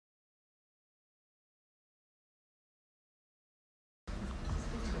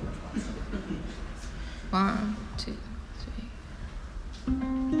1, 2, 3.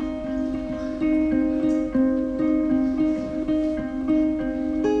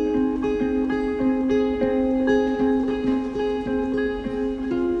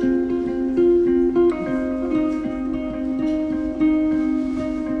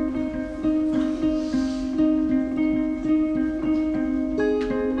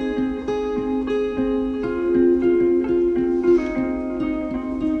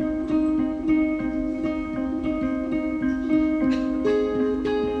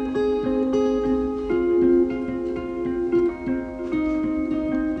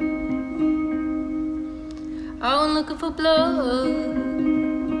 Looking for blood,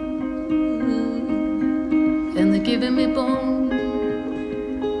 and they're giving me bone,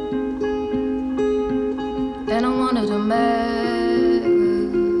 and I wanted a man,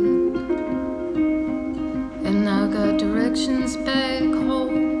 and I got directions back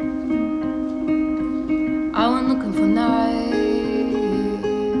home. I went looking for knives,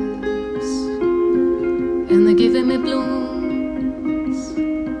 and they're giving me blooms.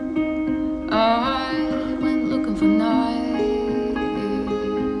 I went looking for knives,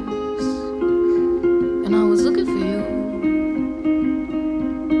 and I was looking for you,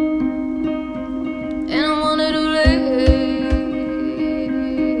 and I wanted a race,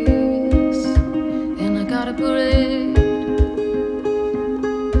 and I got a parade,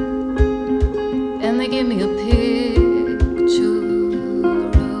 and they gave me a picture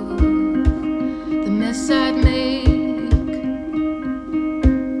of the mess I'd made.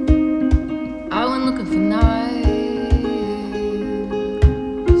 I went looking for knives,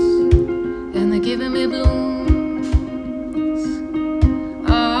 and they're giving me blooms.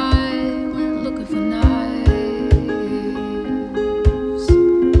 I went looking for knives,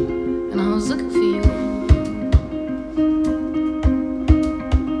 and I was looking for you.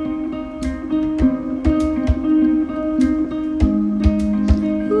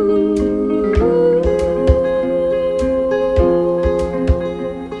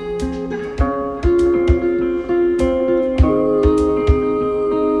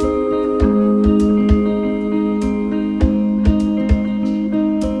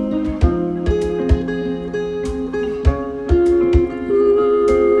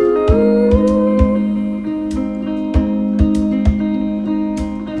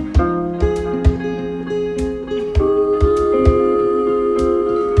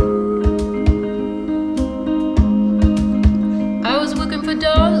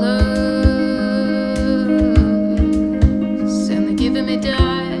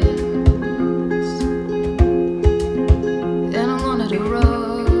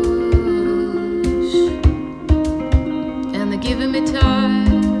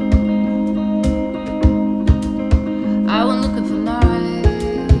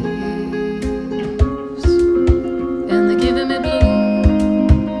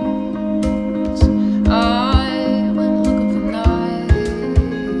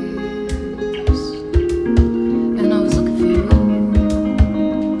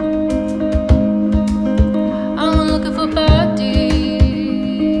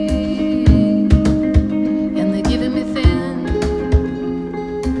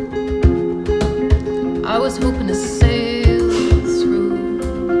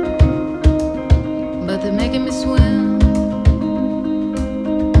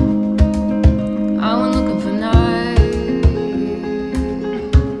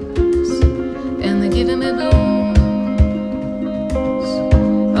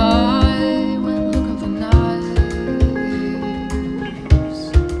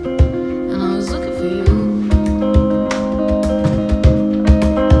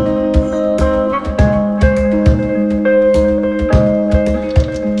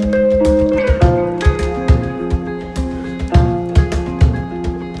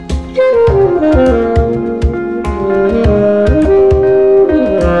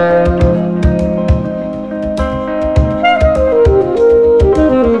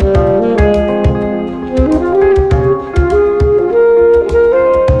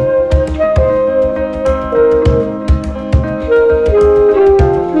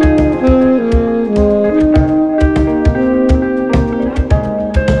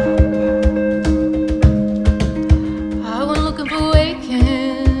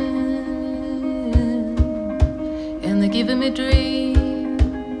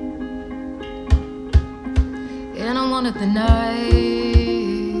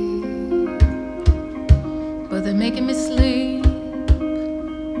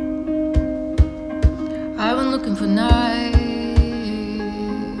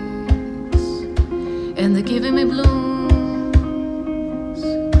 And they're giving me blooms.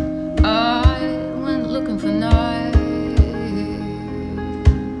 I went looking for nights,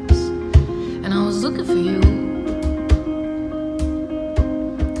 and I was looking for you.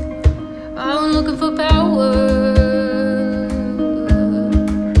 I was looking for power,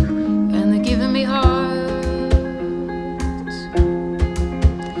 and they're giving me hearts,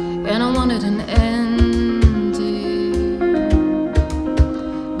 and I wanted an ending,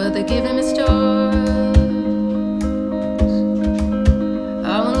 but they're giving me stars.